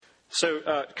So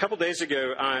a couple days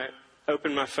ago, I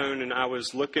opened my phone and I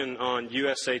was looking on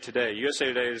USA Today. USA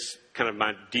Today is kind of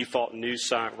my default news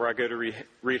site where I go to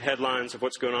read headlines of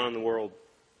what's going on in the world.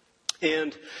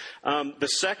 And the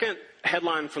second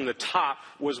headline from the top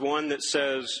was one that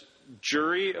says,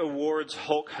 "Jury awards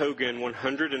Hulk Hogan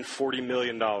 $140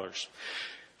 million.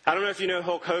 I don't know if you know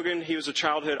Hulk Hogan. He was a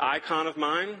childhood icon of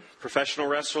mine, professional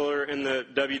wrestler in the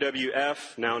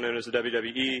WWF, now known as the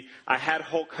WWE. I had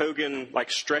Hulk Hogan,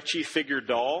 like, stretchy figure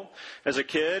doll as a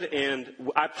kid, and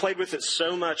I played with it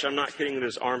so much, I'm not kidding, that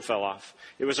his arm fell off.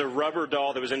 It was a rubber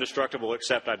doll that was indestructible,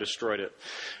 except I destroyed it.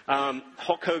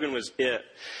 Hulk Hogan was it.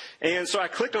 And so I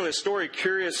clicked on this story,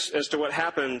 curious as to what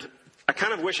happened. I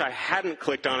kind of wish I hadn't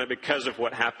clicked on it because of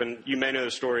what happened. You may know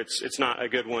the story. It's not a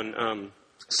good one.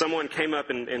 Someone came up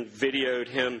and videoed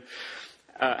him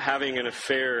having an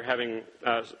affair, having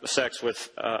sex with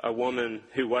a woman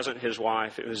who wasn't his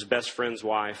wife. It was his best friend's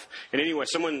wife. And anyway,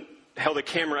 someone held a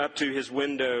camera up to his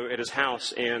window at his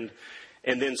house and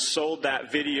then sold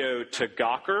that video to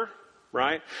Gawker,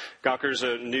 right? Gawker's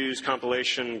a news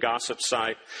compilation gossip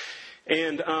site.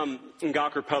 And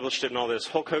Gawker published it and all this.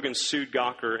 Hulk Hogan sued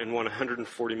Gawker and won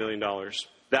 $140 million.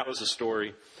 That was the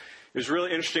story. It was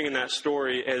really interesting in that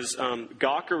story as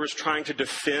Gawker was trying to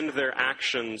defend their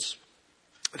actions.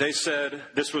 They said,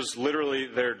 this was literally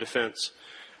their defense,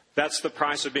 that's the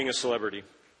price of being a celebrity.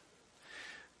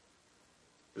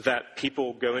 That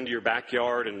people go into your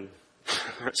backyard and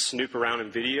snoop around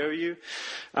and video you.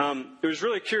 It was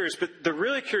really curious, but the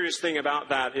really curious thing about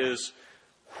that is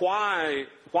why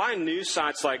news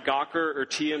sites like Gawker or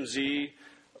TMZ,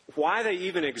 why they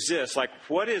even exist. Like,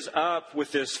 what is up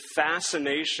with this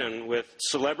fascination with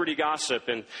celebrity gossip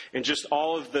and just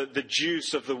all of the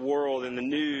juice of the world and the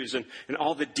news and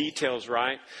all the details,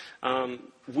 right?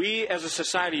 We as a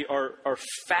society are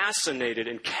fascinated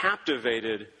and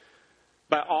captivated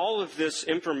by all of this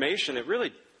information that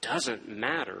really doesn't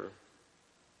matter.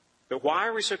 But why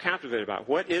are we so captivated by it?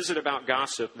 What is it about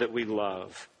gossip that we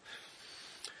love?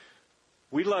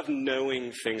 We love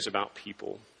knowing things about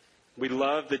people. We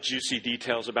love the juicy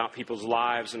details about people's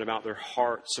lives and about their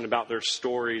hearts and about their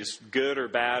stories, good or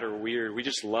bad or weird. We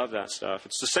just love that stuff.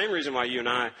 It's the same reason why you and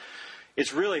I,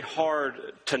 it's really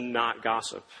hard to not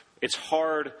gossip. It's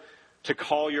hard to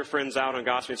call your friends out on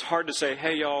gossip. It's hard to say,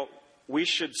 hey, y'all, we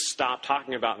should stop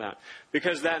talking about that.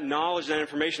 Because that knowledge, that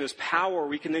information is power.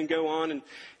 We can then go on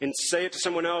and say it to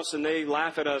someone else and they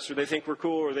laugh at us or they think we're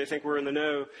cool or they think we're in the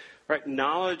know. Right?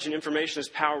 Knowledge and information is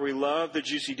power. We love the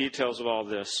juicy details of all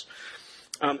this.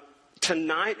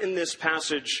 Tonight in this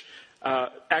passage,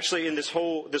 actually in this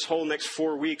whole next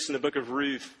 4 weeks in the book of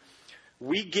Ruth,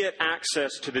 we get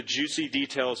access to the juicy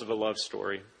details of a love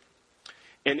story.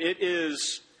 And it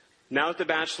is, now that The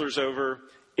Bachelor's over,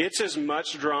 it's as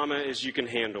much drama as you can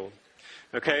handle.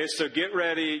 Okay, so get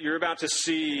ready. You're about to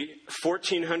see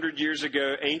 1,400 years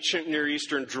ago, ancient Near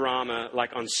Eastern drama,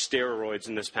 like on steroids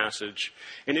in this passage.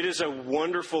 And it is a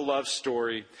wonderful love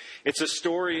story. It's a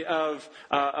story of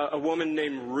a woman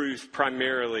named Ruth,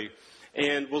 primarily.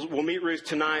 And we'll meet Ruth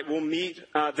tonight. We'll meet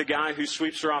the guy who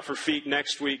sweeps her off her feet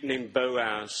next week named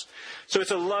Boaz. So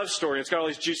it's a love story. It's got all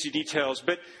these juicy details.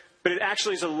 But it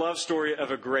actually is a love story of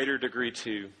a greater degree,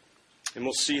 too. And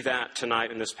we'll see that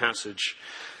tonight in this passage.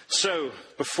 So,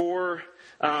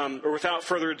 without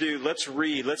further ado, let's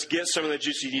read. Let's get some of the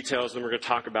juicy details, and we're going to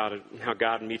talk about it and how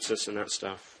God meets us in that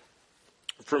stuff.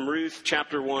 From Ruth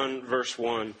chapter 1, verse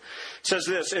 1. It says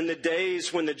this, "In the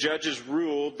days when the judges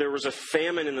ruled, there was a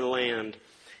famine in the land,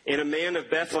 and a man of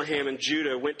Bethlehem in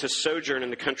Judah went to sojourn in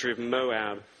the country of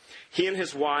Moab, he and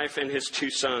his wife and his 2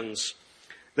 sons.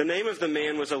 The name of the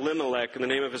man was Elimelech, and the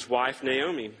name of his wife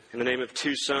Naomi, and the name of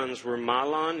 2 sons were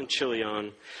Mahlon and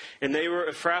Chilion. And they were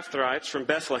Ephrathites from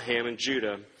Bethlehem in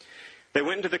Judah. They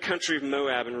went into the country of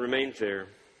Moab and remained there.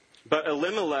 But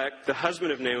Elimelech, the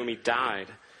husband of Naomi, died,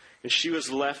 and she was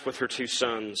left with her 2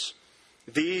 sons.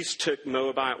 These took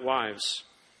Moabite wives.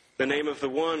 The name of the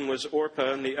one was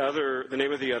Orpah, and the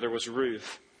name of the other was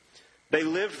Ruth. They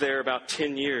lived there about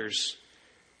 10 years,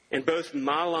 and both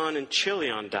Mahlon and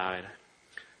Chilion died,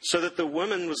 so that the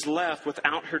woman was left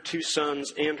without her 2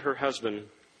 sons and her husband.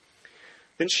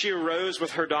 Then she arose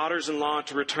with her daughters-in-law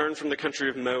to return from the country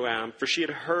of Moab, for she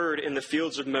had heard in the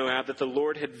fields of Moab that the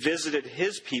Lord had visited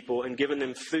his people and given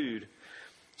them food.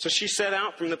 So she set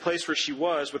out from the place where she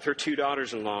was with her 2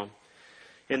 daughters-in-law,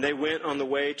 and they went on the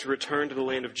way to return to the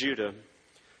land of Judah.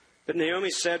 But Naomi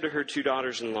said to her 2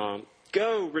 daughters-in-law,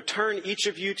 'Go, return each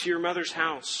of you to your mother's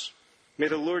house. May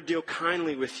the Lord deal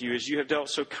kindly with you as you have dealt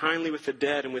so kindly with the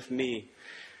dead and with me.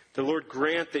 The Lord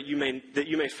grant that you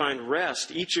may find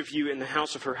rest, each of you in the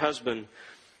house of her husband.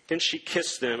 Then she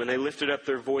kissed them, and they lifted up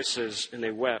their voices, and they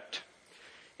wept.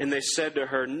 And they said to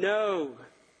her, "No,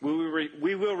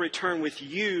 we will return with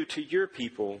you to your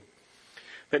people."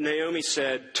 But Naomi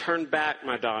said, "Turn back,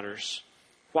 my daughters.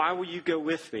 Why will you go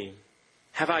with me?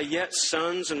 Have I yet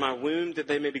sons in my womb that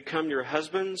they may become your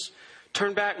husbands?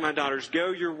 Turn back, my daughters,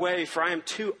 go your way, for I am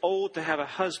too old to have a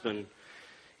husband.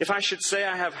 If I should say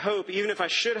I have hope, even if I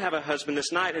should have a husband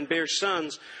this night and bear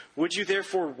sons, would you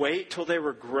therefore wait till they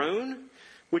were grown?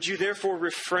 Would you therefore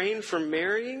refrain from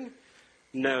marrying?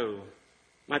 No,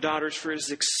 my daughters, for it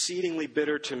is exceedingly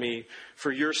bitter to me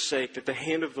for your sake that the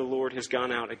hand of the Lord has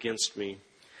gone out against me."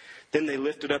 Then they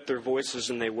lifted up their voices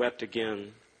and they wept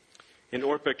again. And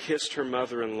Orpah kissed her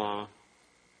mother-in-law,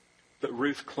 but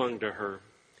Ruth clung to her.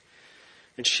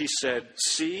 And she said,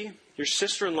 "See, your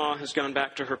sister-in-law has gone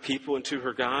back to her people and to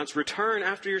her gods. Return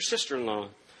after your sister-in-law."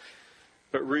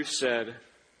 But Ruth said,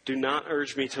 "Do not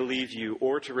urge me to leave you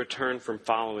or to return from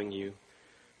following you.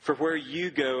 For where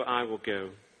you go, I will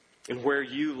go, and where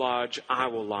you lodge, I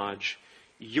will lodge.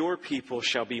 Your people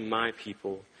shall be my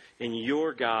people, and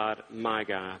your God, my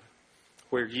God.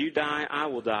 Where you die, I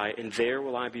will die, and there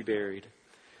will I be buried.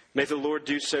 May the Lord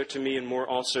do so to me and more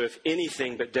also, if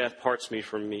anything but death parts me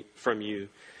from you."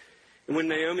 And when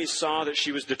Naomi saw that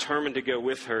she was determined to go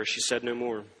with her, she said no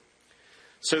more.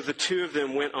 So the two of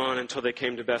them went on until they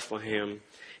came to Bethlehem.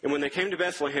 And when they came to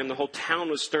Bethlehem, the whole town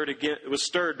was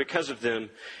stirred because of them.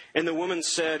 And the woman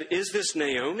said, "Is this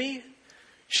Naomi?"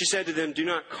 She said to them, "Do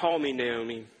not call me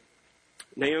Naomi."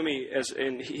 Naomi, as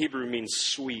in Hebrew, means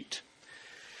sweet.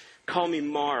 "Call me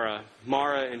Mara."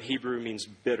 Mara in Hebrew means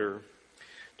bitter.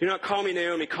 "Do not call me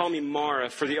Naomi, call me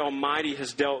Mara, for the Almighty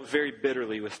has dealt very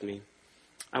bitterly with me.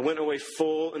 I went away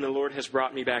full, and the Lord has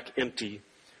brought me back empty.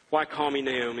 Why call me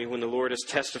Naomi when the Lord has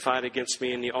testified against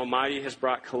me, and the Almighty has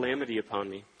brought calamity upon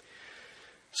me?"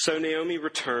 So Naomi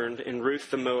returned, and Ruth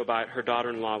the Moabite, her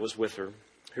daughter-in-law, was with her,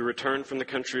 who returned from the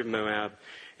country of Moab,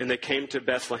 and they came to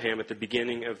Bethlehem at the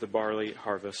beginning of the barley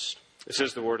harvest. This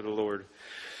is the word of the Lord.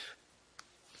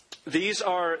 These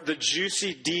are the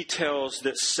juicy details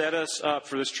that set us up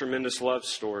for this tremendous love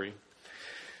story.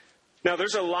 Now,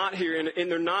 there's a lot here,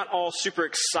 and they're not all super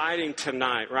exciting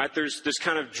tonight, right? There's this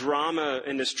kind of drama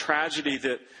and this tragedy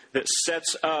that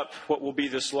sets up what will be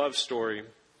this love story.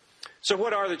 So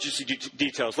what are the juicy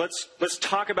details? Let's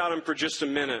talk about them for just a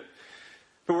minute.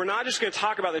 But we're not just going to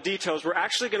talk about the details. We're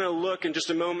actually going to look in just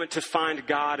a moment to find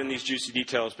God in these juicy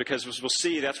details, because as we'll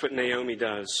see, that's what Naomi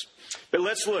does. But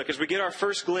let's look. As we get our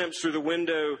first glimpse through the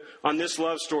window on this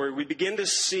love story, we begin to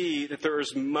see that there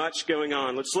is much going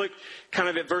on. Let's look kind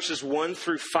of at verses 1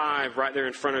 through 5 right there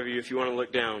in front of you if you want to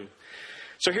look down.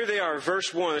 So here they are,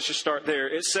 verse 1. Let's just start there.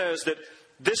 It says that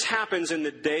this happens in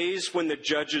the days when the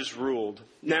judges ruled.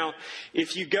 Now,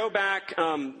 if you go back,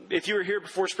 if you were here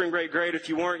before spring break, great. If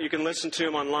you weren't, you can listen to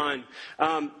them online.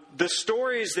 The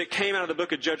stories that came out of the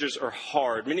book of Judges are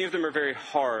hard. Many of them are very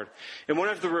hard. And one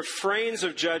of the refrains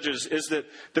of Judges is that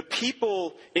the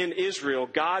people in Israel,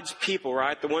 God's people,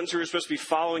 right, the ones who were supposed to be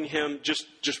following him,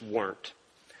 just weren't.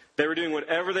 They were doing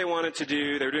whatever they wanted to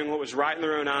do. They were doing what was right in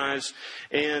their own eyes.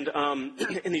 And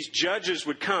these judges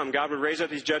would come. God would raise up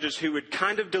these judges who would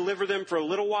kind of deliver them for a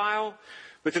little while,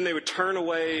 but then they would turn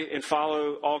away and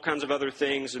follow all kinds of other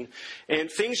things.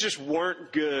 And things just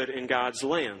weren't good in God's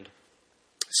land.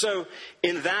 So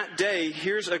in that day,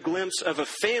 here's a glimpse of a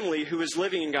family who was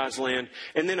living in God's land,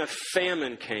 and then a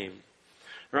famine came.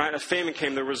 Right? A famine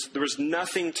came. There was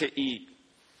nothing to eat.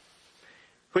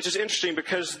 Which is interesting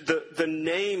because the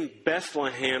name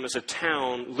Bethlehem as a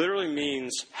town literally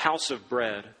means house of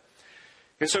bread.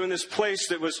 And so in this place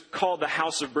that was called the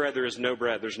house of bread, there is no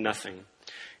bread. There's nothing.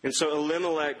 And so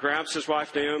Elimelech grabs his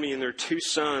wife Naomi and their two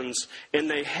sons, and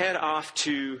they head off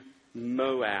to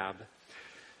Moab.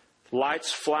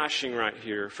 Lights flashing right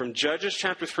here. From Judges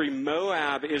chapter 3,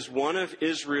 Moab is one of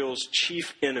Israel's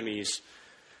chief enemies.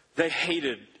 They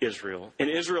hated Israel, and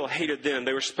Israel hated them.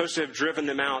 They were supposed to have driven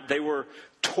them out. They were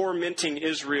tormenting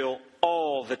Israel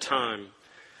all the time.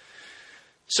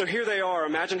 So here they are.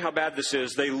 Imagine how bad this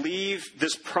is. They leave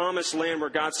this promised land where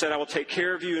God said, "I will take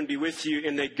care of you and be with you,"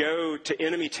 and they go to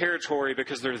enemy territory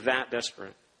because they're that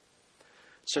desperate.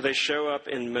 So they show up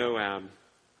in Moab.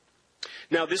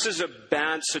 Now, this is a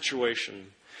bad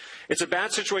situation. It's a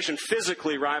bad situation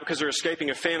physically, right, because they're escaping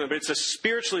a famine, but it's a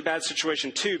spiritually bad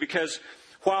situation too, because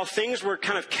while things were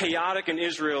kind of chaotic in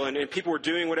Israel and people were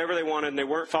doing whatever they wanted and they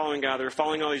weren't following God, they were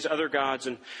following all these other gods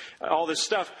and all this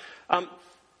stuff,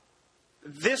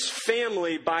 this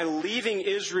family, by leaving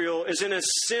Israel, is in a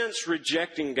sense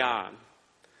rejecting God.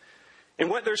 And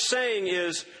what they're saying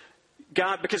is,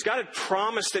 God, because God had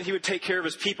promised that he would take care of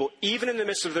his people, even in the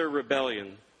midst of their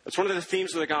rebellion. It's one of the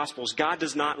themes of the Gospels. God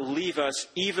does not leave us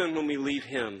even when we leave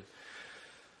Him.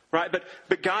 Right?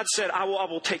 But God said, I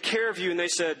will take care of you. And they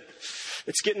said,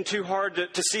 it's getting too hard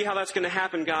to see how that's going to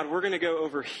happen, God. We're going to go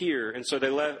over here. And so they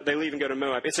leave and go to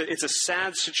Moab. It's a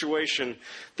sad situation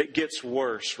that gets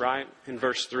worse, right? In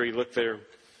verse 3, look there. It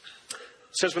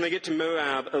says when they get to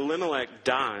Moab, Elimelech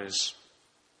dies.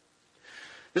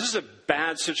 This is a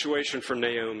bad situation for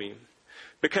Naomi.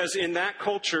 Because in that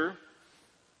culture,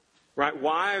 right,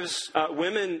 wives,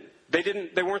 women,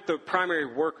 they weren't the primary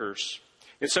workers.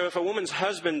 And so if a woman's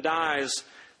husband dies,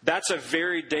 that's a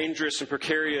very dangerous and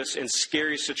precarious and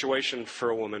scary situation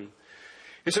for a woman.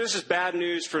 And so this is bad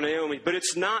news for Naomi, but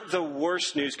it's not the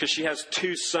worst news because she has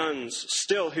 2 sons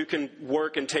still who can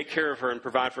work and take care of her and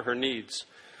provide for her needs.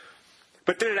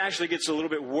 But then it actually gets a little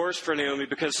bit worse for Naomi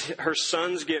because her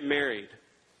sons get married.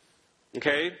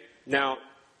 Okay? Now,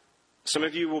 some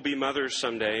of you will be mothers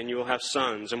someday and you will have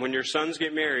sons. And when your sons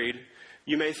get married,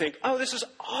 you may think, oh, this is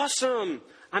awesome.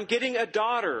 I'm getting a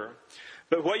daughter.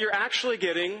 But what you're actually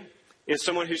getting is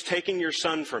someone who's taking your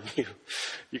son from you.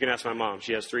 You can ask my mom.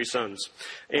 She has 3 sons.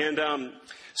 And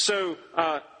so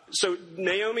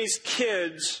Naomi's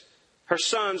kids, her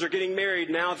sons, are getting married.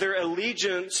 Now their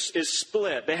allegiance is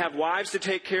split. They have wives to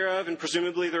take care of and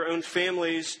presumably their own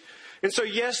families. And so,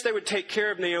 yes, they would take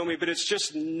care of Naomi, but it's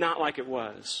just not like it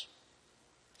was.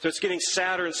 So it's getting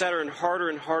sadder and sadder and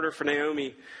harder for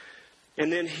Naomi.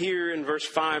 And then here in verse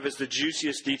 5 is the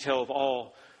juiciest detail of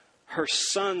all. Her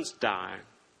sons die.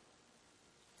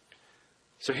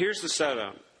 So here's the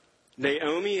setup.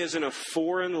 Naomi is in a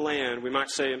foreign land, we might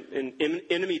say in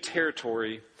enemy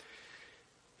territory,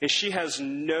 and she has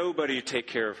nobody to take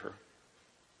care of her.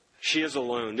 She is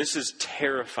alone. This is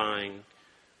terrifying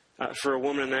for a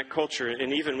woman in that culture,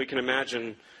 and even we can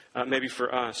imagine maybe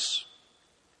for us.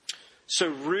 So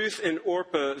Ruth and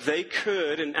Orpah, they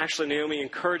could, and actually Naomi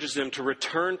encourages them to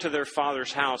return to their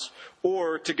father's house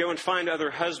or to go and find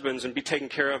other husbands and be taken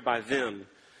care of by them.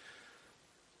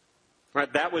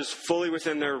 Right? That was fully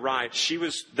within their right. She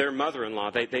was their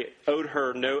mother-in-law. They owed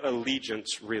her no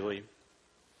allegiance, really.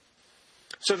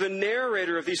 So the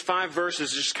narrator of these 5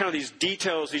 verses, just kind of these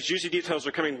details, these juicy details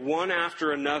are coming one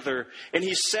after another. And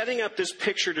he's setting up this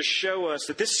picture to show us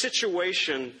that this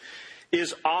situation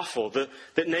is awful. That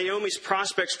Naomi's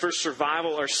prospects for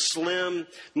survival are slim,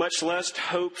 much less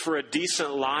hope for a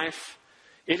decent life.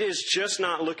 It is just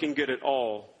not looking good at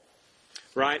all.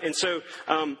 Right? And so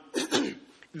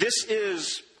this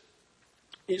is,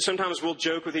 sometimes we'll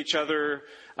joke with each other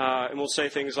and we'll say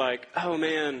things like, oh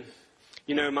man,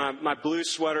 you know, my blue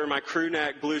sweater, my crew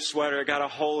neck blue sweater, got a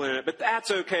hole in it. But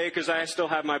that's okay because I still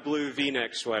have my blue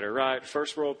V-neck sweater, right?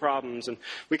 First world problems. And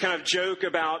we kind of joke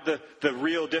about the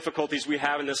real difficulties we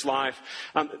have in this life.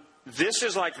 This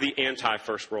is like the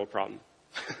anti-first world problem.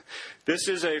 This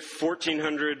is a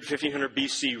 1400, 1500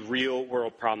 BC real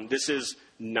world problem. This is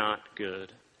not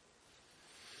good.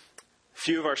 A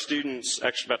few of our students,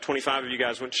 actually about 25 of you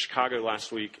guys, went to Chicago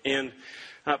last week. And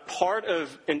part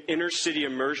of an inner city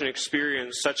immersion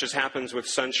experience, such as happens with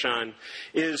Sunshine,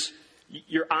 is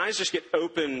your eyes just get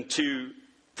open to,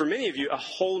 for many of you, a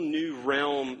whole new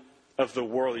realm of the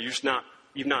world that you've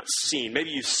not seen.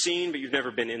 Maybe you've seen, but you've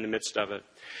never been in the midst of it.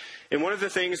 And one of the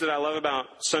things that I love about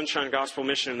Sunshine Gospel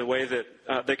Mission and the way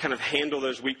that they kind of handle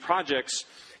those week projects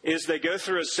is they go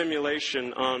through a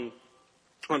simulation on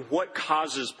what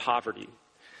causes poverty.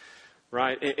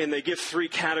 Right? And they give 3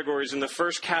 categories. And the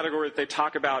first category that they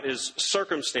talk about is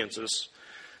circumstances.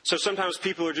 So sometimes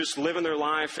people are just living their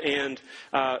life and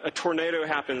a tornado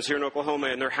happens here in Oklahoma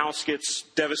and their house gets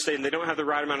devastated and they don't have the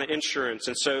right amount of insurance.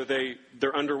 And so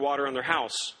they're underwater on their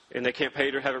house and they can't pay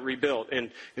to have it rebuilt.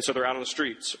 And so they're out on the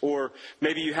streets. Or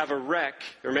maybe you have a wreck,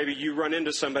 or maybe you run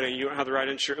into somebody and you don't have the right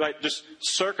insurance. Like just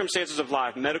circumstances of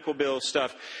life, medical bills,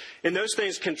 stuff. And those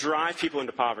things can drive people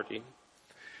into poverty.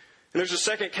 And there's a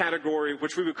second category,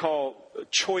 which we would call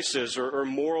choices or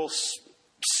moral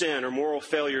sin or moral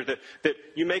failure, that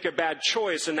you make a bad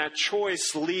choice and that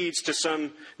choice leads to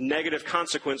some negative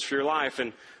consequence for your life.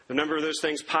 And a number of those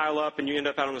things pile up and you end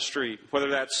up out on the street, whether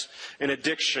that's an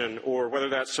addiction or whether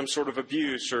that's some sort of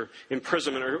abuse or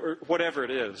imprisonment or whatever it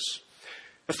is.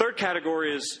 The third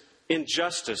category is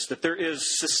injustice, that there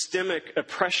is systemic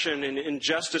oppression and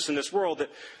injustice in this world, that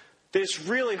it's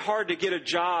really hard to get a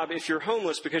job if you're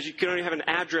homeless because you can only have an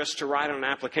address to write on an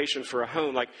application for a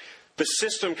home. Like, the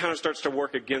system kind of starts to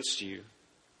work against you.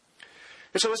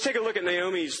 And so let's take a look at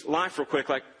Naomi's life real quick.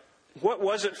 Like, what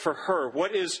was it for her?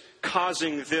 What is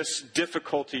causing this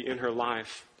difficulty in her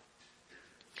life?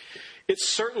 It's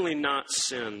certainly not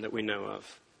sin that we know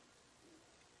of.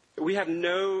 We have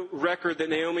no record that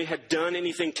Naomi had done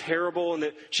anything terrible and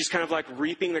that she's kind of like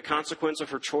reaping the consequence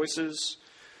of her choices.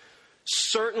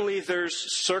 Certainly there's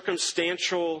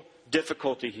circumstantial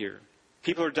difficulty here.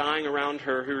 People are dying around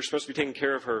her who are supposed to be taking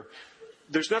care of her.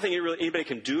 There's nothing anybody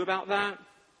can do about that.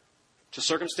 To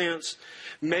circumstance.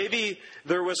 Maybe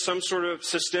there was some sort of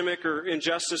systemic or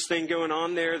injustice thing going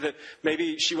on there, that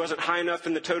maybe she wasn't high enough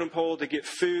in the totem pole to get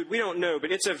food. We don't know,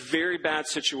 but it's a very bad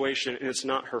situation and it's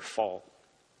not her fault.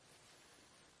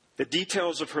 The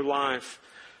details of her life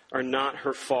are not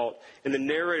her fault, and the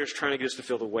narrator's trying to get us to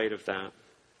feel the weight of that.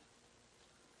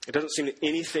 It doesn't seem that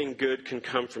anything good can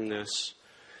come from this.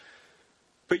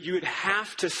 But you would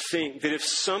have to think that if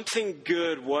something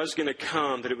good was going to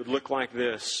come, that it would look like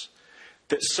this.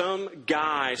 That some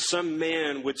guy, some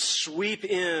man would sweep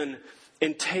in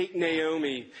and take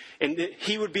Naomi, and that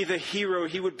he would be the hero.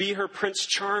 He would be her Prince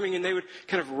Charming, and they would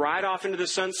kind of ride off into the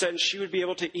sunset, and she would be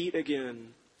able to eat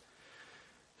again.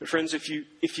 But friends, if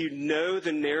you know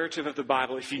the narrative of the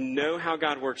Bible, if you know how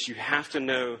God works, you have to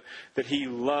know that He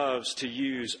loves to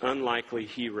use unlikely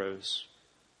heroes.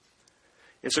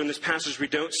 And so in this passage, we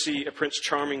don't see a Prince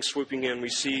Charming swooping in. We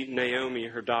see Naomi,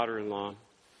 her daughter-in-law.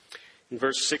 In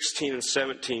verse 16 and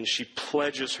 17, she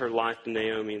pledges her life to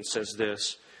Naomi and says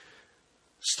this: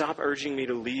 "Stop urging me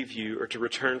to leave you or to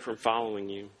return from following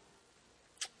you.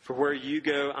 For where you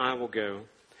go, I will go,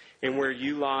 and where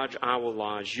you lodge, I will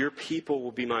lodge. Your people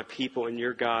will be my people, and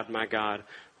your God, my God.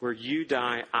 Where you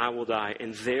die, I will die,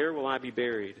 and there will I be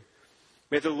buried.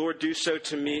 May the Lord do so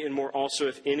to me, and more also,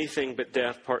 if anything but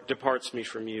death departs me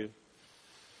from you."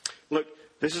 Look,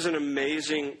 this is an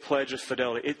amazing pledge of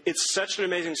fidelity. It's such an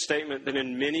amazing statement that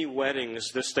in many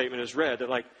weddings this statement is read.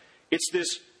 That it's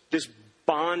this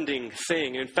bonding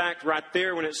thing. In fact, right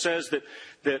there when it says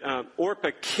that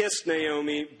Orpah kissed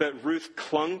Naomi, but Ruth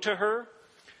clung to her,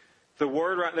 the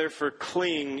word right there for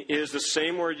cling is the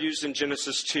same word used in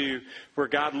Genesis 2, where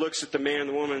God looks at the man and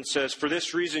the woman and says, "For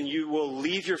this reason you will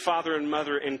leave your father and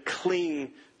mother and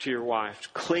cling to your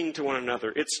wife." Cling to one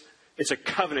another. It's a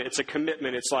covenant. It's a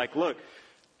commitment. It's like, look,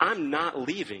 I'm not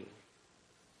leaving.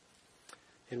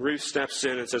 And Ruth steps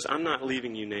in and says, "I'm not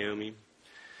leaving you, Naomi."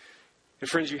 And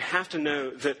friends, you have to know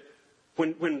that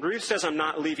when Ruth says, "I'm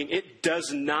not leaving," it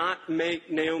does not make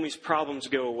Naomi's problems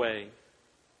go away.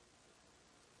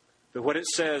 But what it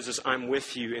says is, "I'm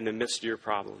with you in the midst of your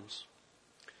problems."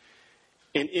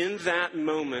 And in that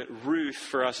moment, Ruth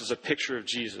for us is a picture of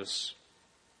Jesus.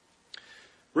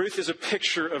 Ruth is a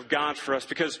picture of God for us,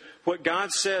 because what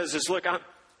God says is, look,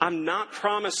 I'm not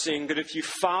promising that if you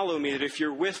follow me, that if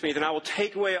you're with me, then I will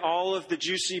take away all of the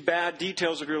juicy, bad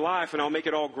details of your life and I'll make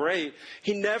it all great.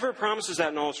 He never promises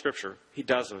that in all of Scripture. He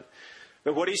doesn't.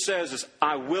 But what He says is,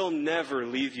 I will never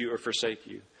leave you or forsake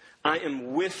you. I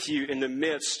am with you in the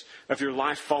midst of your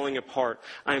life falling apart.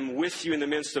 I am with you in the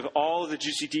midst of all of the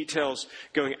juicy details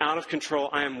going out of control.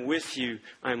 I am with you.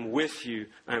 I am with you.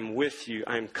 I am with you.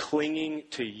 I am clinging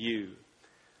to you.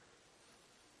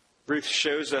 Ruth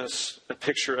shows us a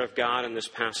picture of God in this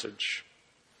passage.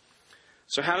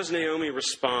 So how does Naomi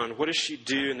respond? What does she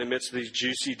do in the midst of these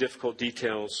juicy, difficult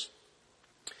details?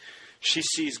 She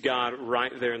sees God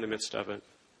right there in the midst of it.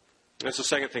 That's the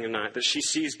second thing tonight, that she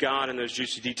sees God in those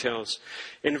juicy details.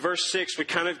 In verse 6, we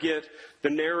kind of get, the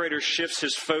narrator shifts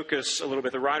his focus a little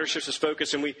bit. The writer shifts his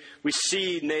focus, and we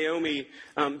see Naomi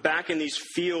back in these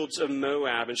fields of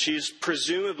Moab, and she's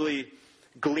presumably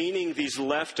gleaning these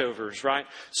leftovers, right?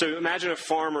 So imagine a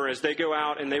farmer, as they go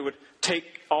out and they would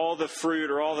take all the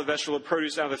fruit or all the vegetable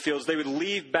produce out of the fields, they would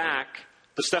leave back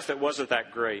the stuff that wasn't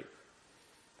that great.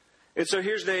 And so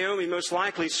here's Naomi most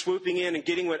likely swooping in and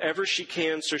getting whatever she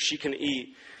can so she can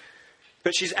eat.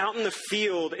 But she's out in the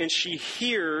field and she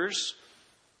hears,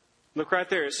 look right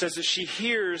there, it says that she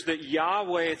hears that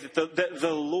Yahweh, that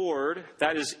the Lord,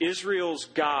 that is Israel's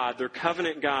God, their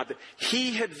covenant God, that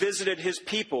He had visited His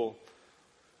people.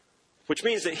 Which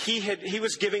means that he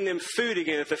was giving them food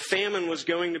again, that the famine was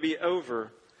going to be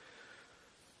over.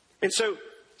 And so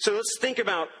let's think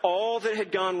about all that had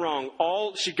gone wrong.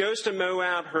 She goes to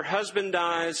Moab, her husband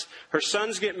dies, her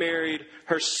sons get married,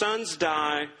 her sons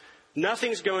die,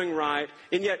 nothing's going right.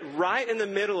 And yet right in the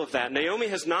middle of that, Naomi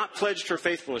has not pledged her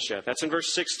faithfulness yet. That's in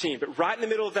verse 16. But right in the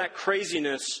middle of that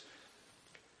craziness,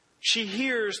 she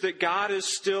hears that God is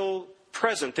still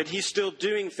present, that He's still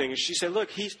doing things. She said, look,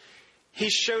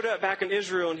 He's showed up back in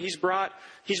Israel and He's brought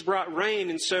rain.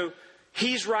 And so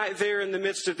He's right there in the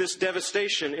midst of this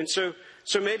devastation. And so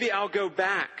maybe I'll go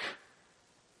back.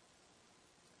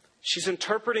 She's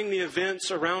interpreting the events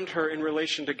around her in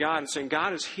relation to God and saying,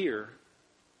 God is here.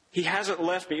 He hasn't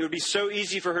left me. It would be so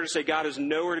easy for her to say, God is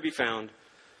nowhere to be found.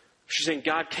 She's saying,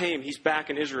 God came. He's back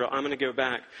in Israel. I'm going to go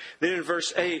back. Then in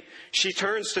verse 8, she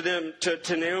turns to them,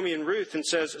 to Naomi and Ruth and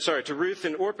says, to Ruth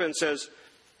and Orpah and says,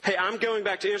 hey, I'm going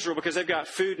back to Israel because they've got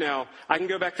food now. I can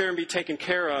go back there and be taken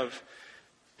care of.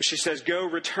 She says, go,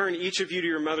 return each of you to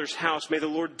your mother's house. May the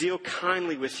Lord deal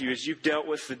kindly with you as you've dealt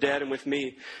with the dead and with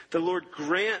me. The Lord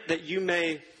grant that you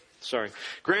may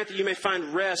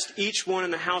find rest, each one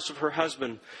in the house of her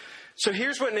husband. So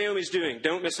here's what Naomi's doing.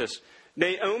 Don't miss this.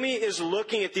 Naomi is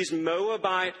looking at these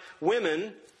Moabite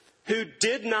women who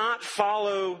did not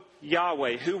follow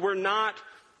Yahweh,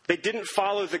 they didn't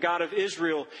follow the God of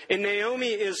Israel. And Naomi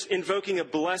is invoking a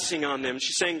blessing on them.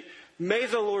 She's saying, may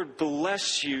the Lord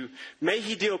bless you. May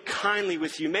He deal kindly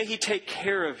with you. May He take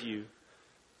care of you.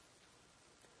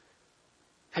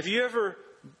 Have you ever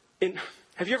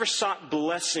sought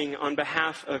blessing on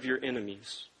behalf of your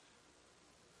enemies?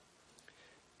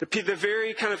 The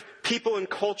very kind of people and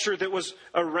culture that was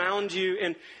around you,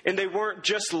 and they weren't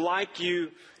just like you,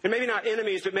 and maybe not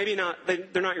enemies, but maybe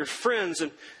they're not your friends.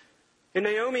 And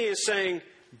Naomi is saying,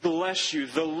 bless you,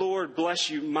 the Lord bless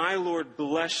you, my Lord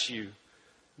bless you.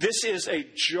 This is a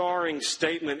jarring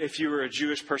statement if you were a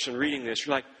Jewish person reading this.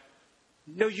 You're like,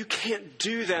 no, you can't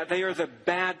do that. They are the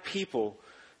bad people.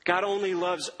 God only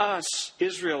loves us,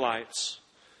 Israelites.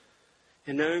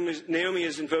 And Naomi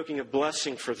is invoking a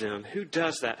blessing for them. Who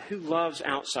does that? Who loves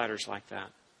outsiders like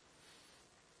that?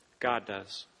 God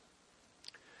does.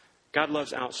 God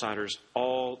loves outsiders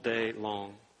all day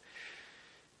long.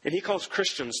 And He calls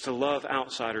Christians to love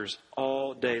outsiders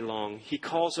all day long. He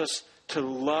calls us to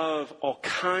love all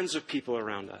kinds of people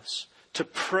around us, to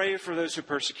pray for those who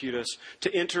persecute us,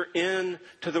 to enter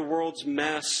into the world's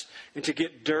mess, and to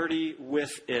get dirty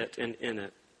with it and in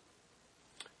it.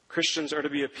 Christians are to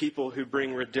be a people who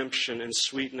bring redemption and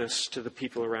sweetness to the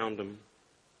people around them.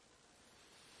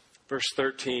 Verse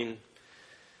 13,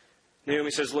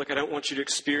 Naomi says, look, I don't want you to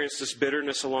experience this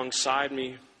bitterness alongside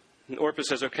me. And Orpah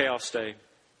says, okay, I'll stay.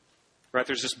 Right?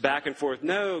 There's this back and forth.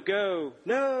 No, go.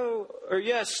 No. Or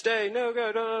yes, stay. No,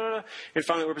 go. No. And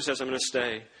finally Orpah says, I'm going to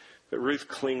stay. But Ruth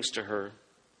clings to her.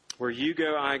 Where you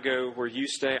go, I go. Where you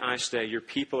stay, I stay. Your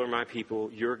people are my people.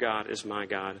 Your God is my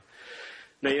God.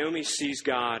 Naomi sees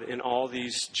God in all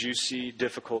these juicy,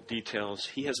 difficult details.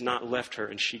 He has not left her,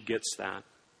 and she gets that.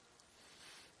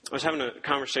 I was having a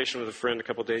conversation with a friend a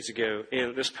couple days ago,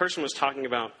 and this person was talking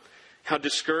about how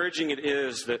discouraging it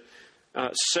is that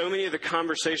so many of the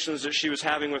conversations that she was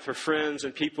having with her friends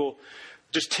and people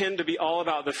just tend to be all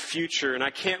about the future. And I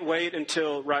can't wait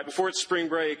until, right before it's spring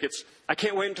break, I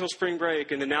can't wait until spring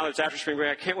break. And then now that it's after spring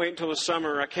break, I can't wait until the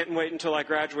summer. Or I can't wait until I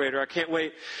graduate. Or I can't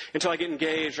wait until I get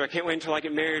engaged. Or I can't wait until I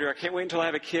get married. Or I can't wait until I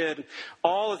have a kid.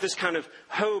 All of this kind of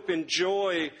hope and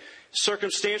joy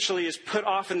circumstantially is put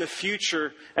off in the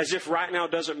future as if right now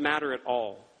doesn't matter at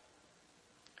all.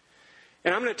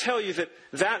 And I'm going to tell you that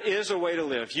that is a way to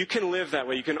live. You can live that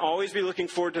way. You can always be looking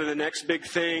forward to the next big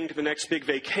thing, to the next big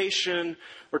vacation,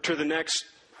 or to the next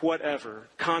whatever,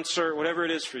 concert, whatever it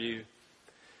is for you.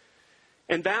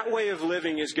 And that way of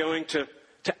living is going to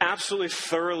absolutely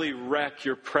thoroughly wreck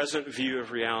your present view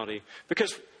of reality.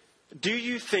 Because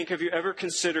have you ever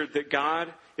considered that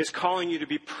God is calling you to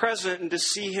be present and to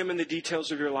see Him in the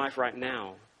details of your life right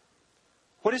now?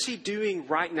 What is He doing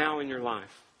right now in your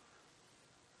life?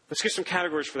 Let's get some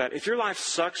categories for that. If your life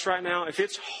sucks right now, if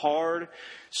it's hard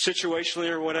situationally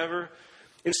or whatever,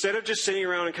 instead of just sitting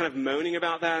around and kind of moaning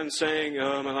about that and saying,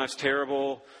 oh, my life's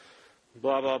terrible,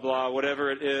 blah, blah, blah,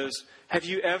 whatever it is, have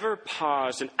you ever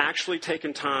paused and actually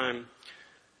taken time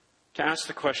to ask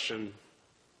the question,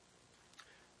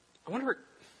 I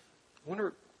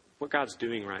wonder what God's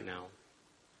doing right now?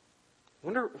 I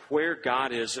wonder where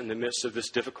God is in the midst of this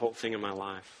difficult thing in my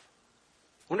life.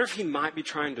 I wonder if He might be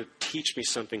trying to teach me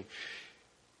something.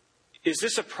 Is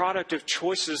this a product of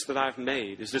choices that I've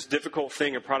made? Is this difficult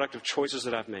thing a product of choices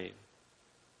that I've made?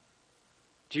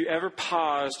 Do you ever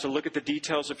pause to look at the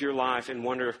details of your life and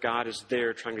wonder if God is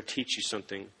there trying to teach you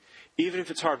something? Even if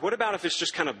it's hard. What about if it's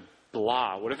just kind of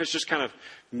blah? What if it's just kind of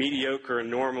mediocre and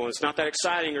normal? It's not that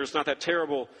exciting or it's not that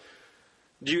terrible.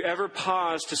 Do you ever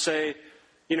pause to say,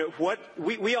 what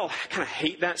we all kind of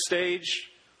hate that stage?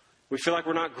 We feel like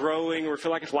we're not growing. We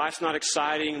feel like life's not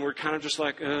exciting. We're kind of just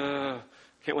like,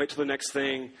 can't wait till the next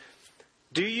thing.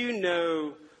 Do you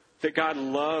know that God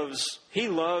He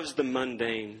loves the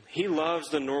mundane. He loves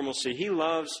the normalcy. He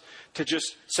loves to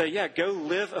just say, yeah, go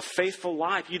live a faithful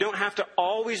life. You don't have to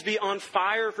always be on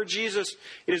fire for Jesus.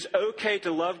 It is okay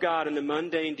to love God in the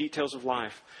mundane details of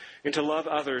life and to love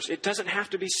others. It doesn't have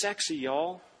to be sexy,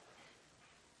 y'all.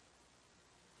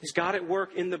 Is God at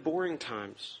work in the boring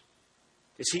times?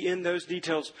 Is He in those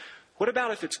details What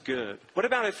about if it's good? What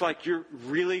about if like you're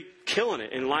really killing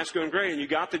it and life's going great and you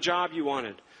got the job you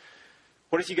wanted?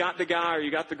 What if you got the guy or you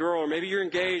got the girl or maybe you're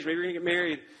engaged, maybe you're going to get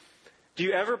married? Do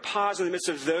you ever pause in the midst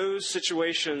of those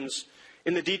situations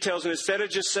in the details and instead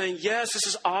of just saying, yes, this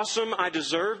is awesome, I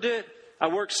deserved it. I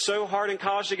worked so hard in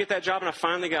college to get that job and I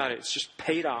finally got it. It's just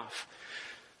paid off.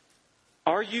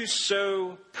 Are you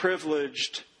so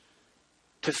privileged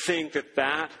to think that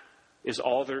that is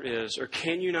all there is? Or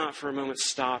can you not for a moment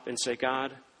stop and say,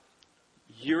 God,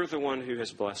 you're the one who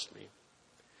has blessed me.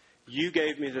 You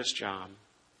gave me this job.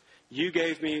 You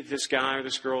gave me this guy or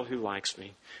this girl who likes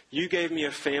me. You gave me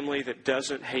a family that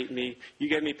doesn't hate me. You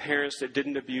gave me parents that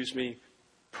didn't abuse me.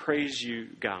 Praise you,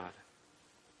 God.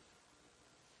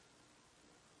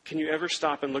 Can you ever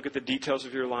stop and look at the details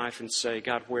of your life and say,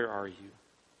 God, where are you?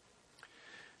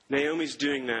 Naomi's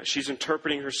doing that. She's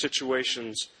interpreting her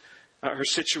situation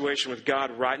with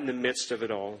God right in the midst of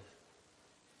it all.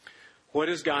 What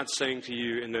is God saying to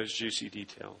you in those juicy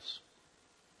details?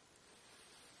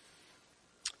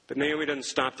 But Naomi doesn't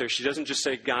stop there. She doesn't just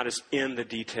say God is in the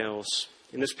details.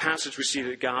 In this passage, we see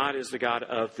that God is the God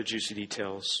of the juicy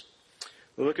details.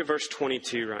 We'll look at verse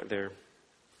 22 right there.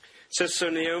 It says, so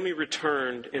Naomi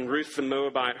returned, and Ruth the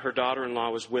Moabite, her daughter-in-law,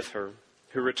 was with her,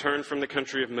 who returned from the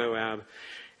country of Moab.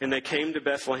 And they came to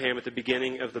Bethlehem at the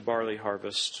beginning of the barley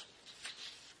harvest.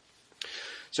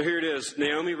 So here it is.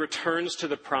 Naomi returns to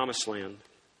the promised land,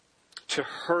 to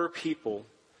her people.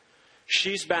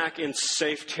 She's back in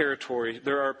safe territory.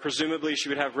 There are, presumably, she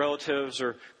would have relatives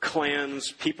or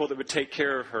clans, people that would take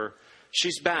care of her.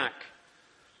 She's back.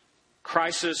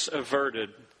 Crisis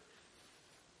averted.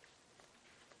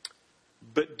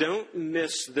 But don't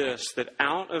miss this, that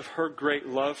out of her great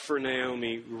love for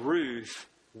Naomi, Ruth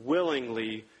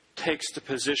willingly takes the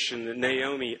position that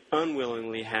Naomi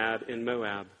unwillingly had in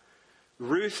Moab.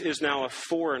 Ruth is now a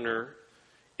foreigner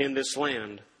in this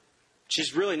land.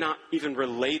 She's really not even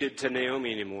related to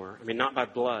Naomi anymore. I mean, not by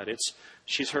blood.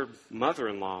 She's her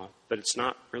mother-in-law, but it's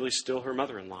not really still her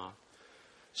mother-in-law.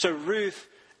 So Ruth,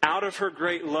 out of her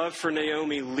great love for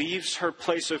Naomi, leaves her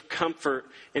place of comfort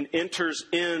and enters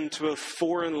into a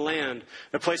foreign land,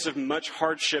 a place of much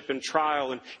hardship and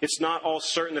trial, and it's not all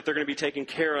certain that they're going to be taken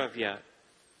care of yet.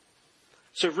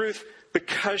 So Ruth,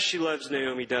 because she loves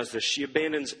Naomi, does this. She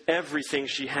abandons everything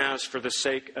she has for the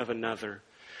sake of another.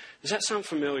 Does that sound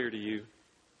familiar to you?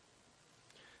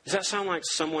 Does that sound like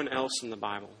someone else in the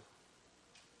Bible?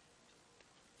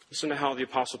 Listen to how the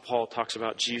Apostle Paul talks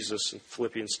about Jesus in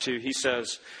Philippians 2. He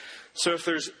says, so if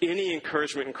there's any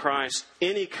encouragement in Christ,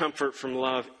 any comfort from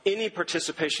love, any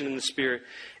participation in the Spirit,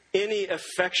 any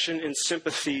affection and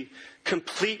sympathy,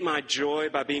 complete my joy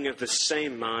by being of the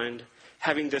same mind,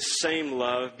 having the same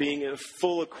love, being in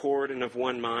full accord and of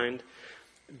one mind.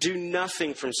 Do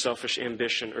nothing from selfish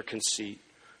ambition or conceit.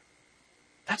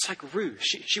 That's like Ruth.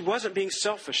 She wasn't being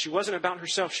selfish. She wasn't about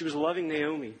herself. She was loving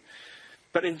Naomi.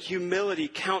 But in humility,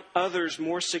 count others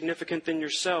more significant than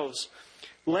yourselves.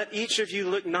 Let each of you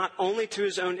look not only to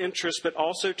his own interest, but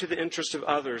also to the interest of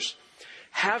others.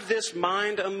 Have this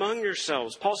mind among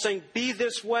yourselves. Paul's saying, be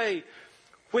this way,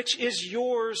 which is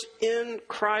yours in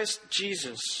Christ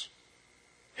Jesus,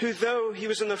 who though he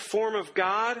was in the form of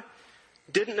God,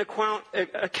 didn't account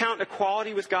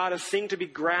equality with God a thing to be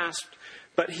grasped,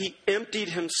 but he emptied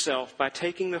himself by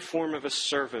taking the form of a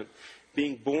servant,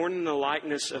 being born in the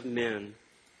likeness of men.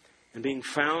 And being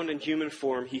found in human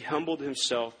form, he humbled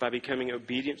himself by becoming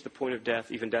obedient to the point of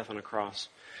death, even death on a cross.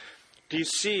 Do you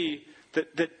see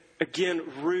that again,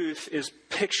 Ruth is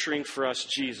picturing for us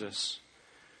Jesus?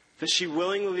 That she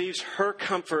willingly leaves her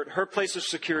comfort, her place of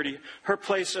security, her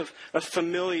place of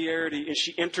familiarity, and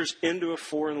she enters into a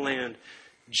foreign land.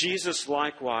 Jesus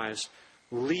likewise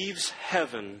leaves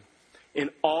heaven in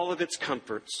all of its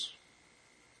comforts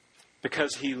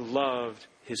because he loved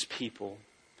his people.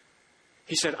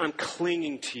 He said, I'm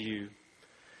clinging to you.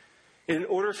 And in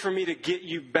order for me to get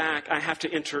you back, I have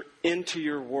to enter into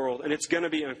your world, and it's going to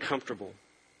be uncomfortable.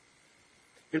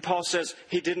 And Paul says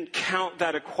he didn't count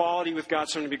that equality with God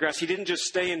something to be grasped. He didn't just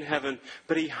stay in heaven,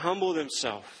 but he humbled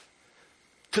himself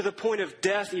to the point of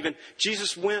death even.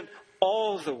 Jesus went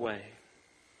all the way.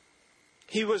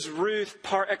 He was Ruth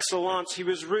par excellence. He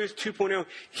was Ruth 2.0.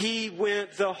 He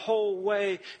went the whole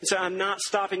way and said, I'm not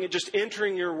stopping at just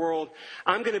entering your world.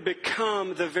 I'm going to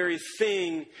become the very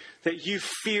thing that you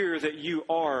fear that you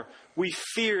are. We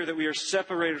fear that we are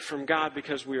separated from God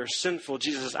because we are sinful.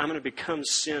 Jesus says, I'm going to become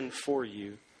sin for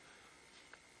you.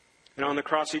 And on the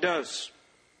cross he does.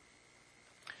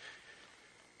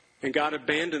 And God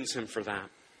abandons him for that.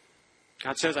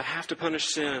 God says, I have to punish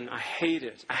sin. I hate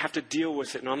it. I have to deal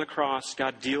with it. And on the cross,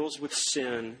 God deals with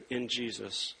sin in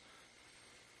Jesus.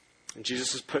 And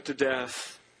Jesus is put to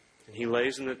death, and he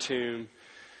lays in the tomb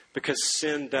because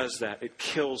sin does that. It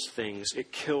kills things.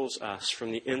 It kills us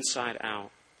from the inside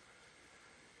out.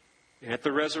 And at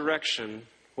the resurrection,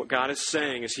 what God is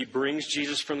saying is he brings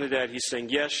Jesus from the dead. He's saying,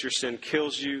 yes, your sin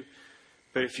kills you,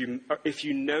 but if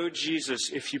you know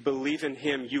Jesus, if you believe in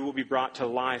him, you will be brought to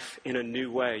life in a new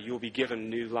way. You will be given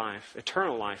new life,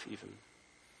 eternal life even.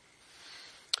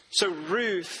 So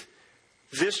Ruth,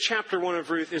 this chapter 1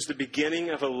 of Ruth is the beginning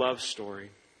of a love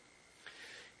story.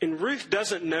 And Ruth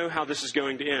doesn't know how this is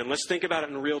going to end. Let's think about it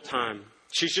in real time.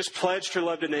 She's just pledged her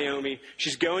love to Naomi.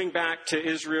 She's going back to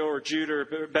Israel or Judah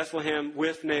or Bethlehem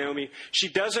with Naomi. She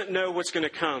doesn't know what's going to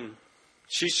come.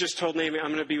 She's just told Naomi,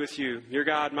 I'm going to be with you. Your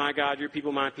God, my God, your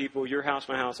people, my people, your house,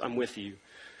 my house, I'm with you.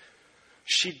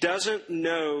 She doesn't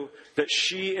know that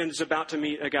she is about to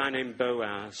meet a guy named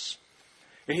Boaz.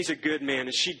 And he's a good man.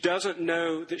 And she doesn't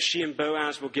know that she and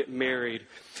Boaz will get married.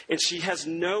 And she has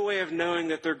no way of knowing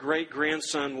that their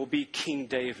great-grandson will be King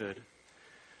David.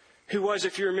 Who was,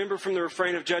 if you remember from the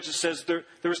refrain of Judges, says there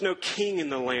was no king in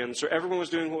the land. So everyone was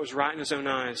doing what was right in his own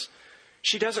eyes.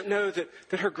 She doesn't know that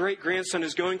her great-grandson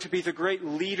is going to be the great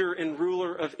leader and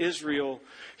ruler of Israel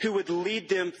who would lead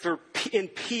them in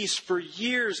peace for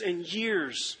years and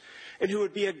years, and who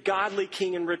would be a godly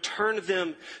king and return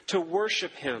them to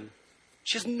worship him.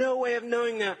 She has no way of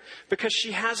knowing that because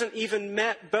she hasn't even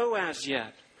met Boaz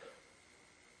yet.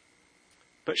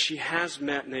 But she has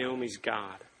met Naomi's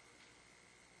God.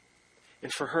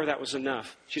 And for her, that was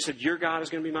enough. She said, your God is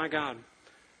going to be my God.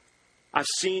 I've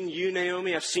seen you,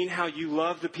 Naomi. I've seen how you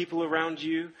love the people around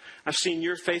you. I've seen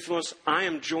your faithfulness. I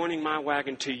am joining my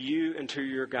wagon to you and to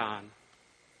your God.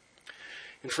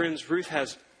 And friends, Ruth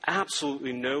has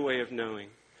absolutely no way of knowing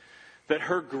that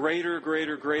her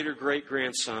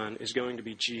great-grandson is going to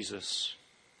be Jesus,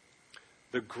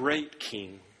 the great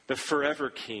king, the forever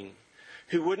king,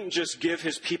 who wouldn't just give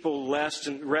his people rest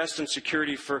and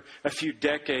security for a few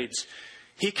decades.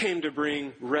 He came to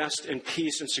bring rest and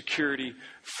peace and security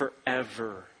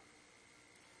forever.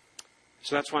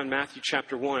 So that's why in Matthew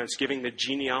chapter 1, it's giving the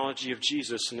genealogy of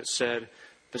Jesus, and it said,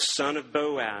 the son of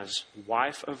Boaz,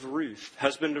 wife of Ruth,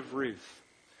 husband of Ruth.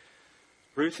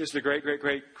 Ruth is the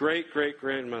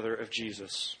great-grandmother of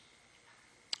Jesus.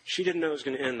 She didn't know it was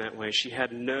going to end that way. She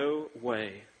had no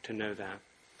way to know that.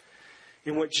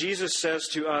 And what Jesus says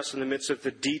to us in the midst of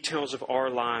the details of our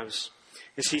lives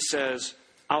is he says,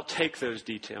 I'll take those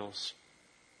details.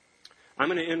 I'm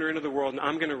going to enter into the world and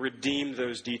I'm going to redeem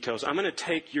those details. I'm going to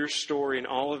take your story and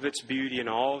all of its beauty and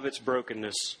all of its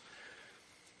brokenness,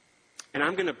 and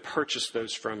I'm going to purchase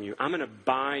those from you. I'm going to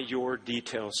buy your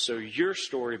details so your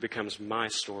story becomes my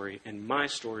story and my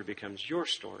story becomes your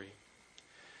story.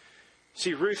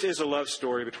 See, Ruth is a love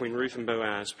story between Ruth and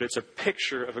Boaz, but it's a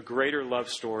picture of a greater love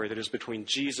story that is between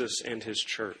Jesus and his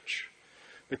church,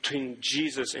 between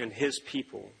Jesus and his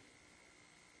people.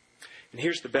 And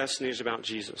here's the best news about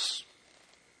Jesus.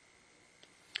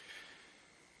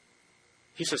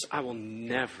 He says, I will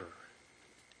never,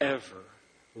 ever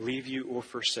leave you or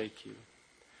forsake you.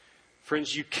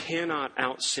 Friends, you cannot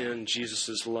out-sin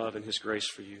Jesus' love and his grace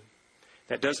for you.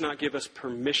 That does not give us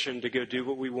permission to go do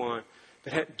what we want.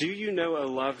 But do you know a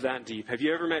love that deep? Have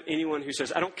you ever met anyone who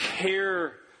says, I don't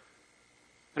care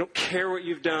what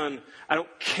you've done. I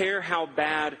don't care how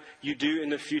bad you do in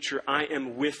the future. I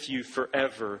am with you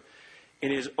forever.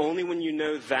 And it is only when you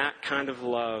know that kind of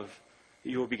love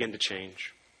that you will begin to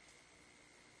change.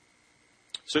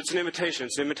 So it's an invitation.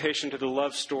 It's an invitation to the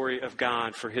love story of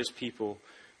God for his people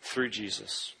through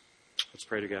Jesus. Let's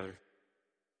pray together.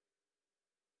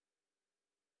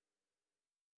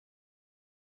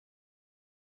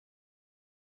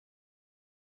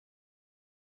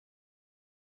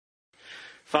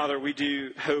 Father, we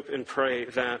do hope and pray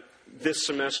that this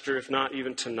semester, if not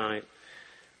even tonight,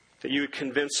 that you would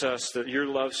convince us that your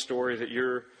love story, that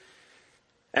you're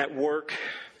at work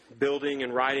building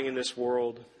and writing in this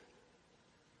world,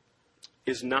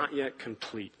 is not yet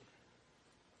complete.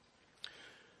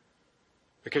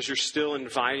 Because you're still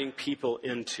inviting people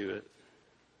into it.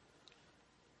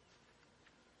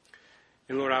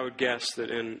 And Lord, I would guess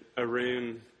that in a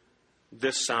room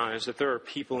this size, that there are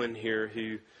people in here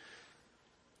who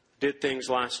did things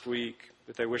last week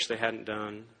that they wish they hadn't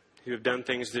done, who have done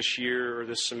things this year or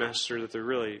this semester that they're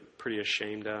really pretty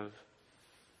ashamed of.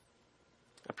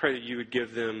 I pray that you would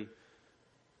give them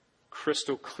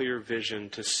crystal clear vision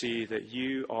to see that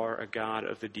you are a God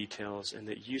of the details and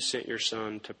that you sent your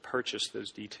Son to purchase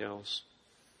those details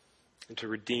and to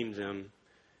redeem them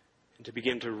and to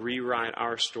begin to rewrite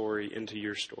our story into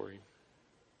your story.